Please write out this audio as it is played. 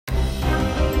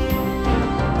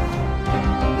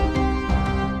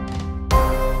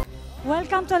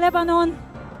welcome to Lebanon.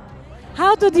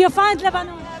 How did you find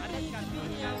Lebanon? Happy to be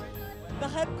here.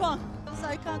 بحبكم.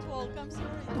 I can't walk. I'm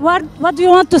sorry. What do you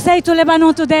want to say to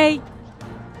Lebanon today?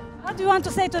 What do you want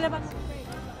to say to Lebanon today?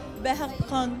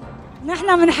 بحبكم.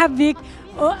 نحن بنحبك.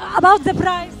 About the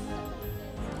prize.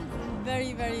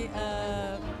 Very, very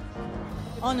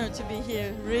honored to be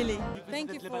here, really.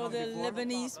 Thank you for the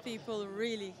Lebanese people,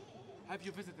 really. Have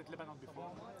you visited Lebanon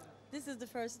before? This is the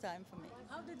first time for me.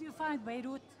 How did you find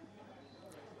Beirut?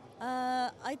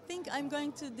 I think I'm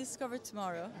going to discover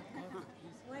tomorrow.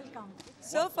 Welcome.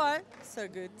 So far, so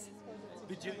good.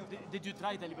 Did you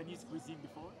try the Lebanese cuisine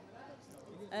before?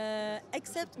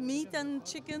 Except meat and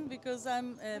chicken because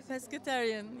I'm a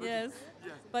pescatarian, yes.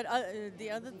 But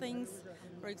the other things,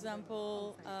 for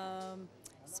example,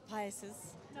 spices.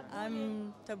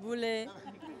 I'm tabbouleh,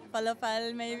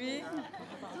 falafel maybe.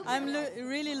 I'm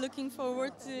really looking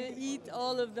forward to eat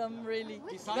all of them, really.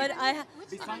 But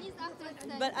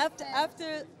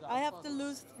after I have to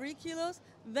lose 3 kilos,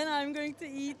 then I'm going to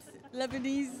eat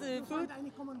Lebanese food,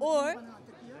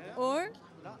 or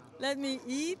let me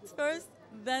eat first,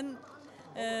 then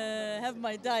have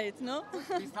my diet, no?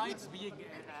 Besides being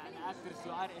an actress,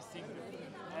 you are a singer.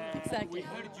 Exactly. We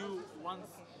heard you once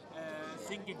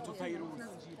singing to Feiroz.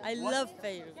 I love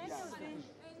Feiroz.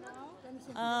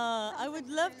 I would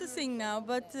love to sing now,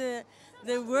 but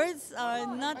the words are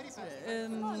not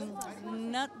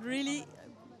really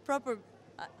proper.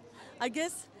 I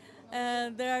guess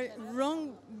there are wrong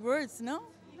words, no?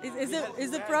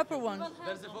 Is the proper one?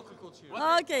 There's a vocal coach here.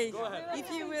 Okay,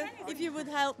 if you would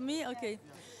help me, okay.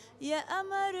 يا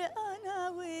أمر أنا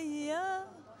وياه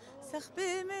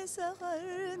سخبي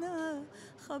مسخرنا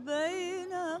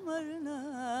خبينا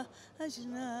مرنا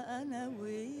هجنا أنا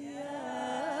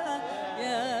وياه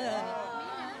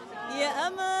يا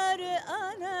أمر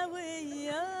أنا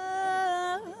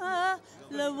وياه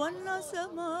لو أن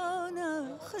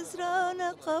سمانا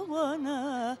خسرانا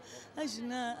قوانا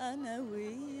هجنا أنا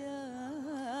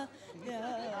وياه.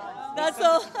 That's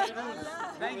all.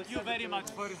 Thank you very much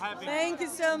for having me. Thank you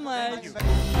so much.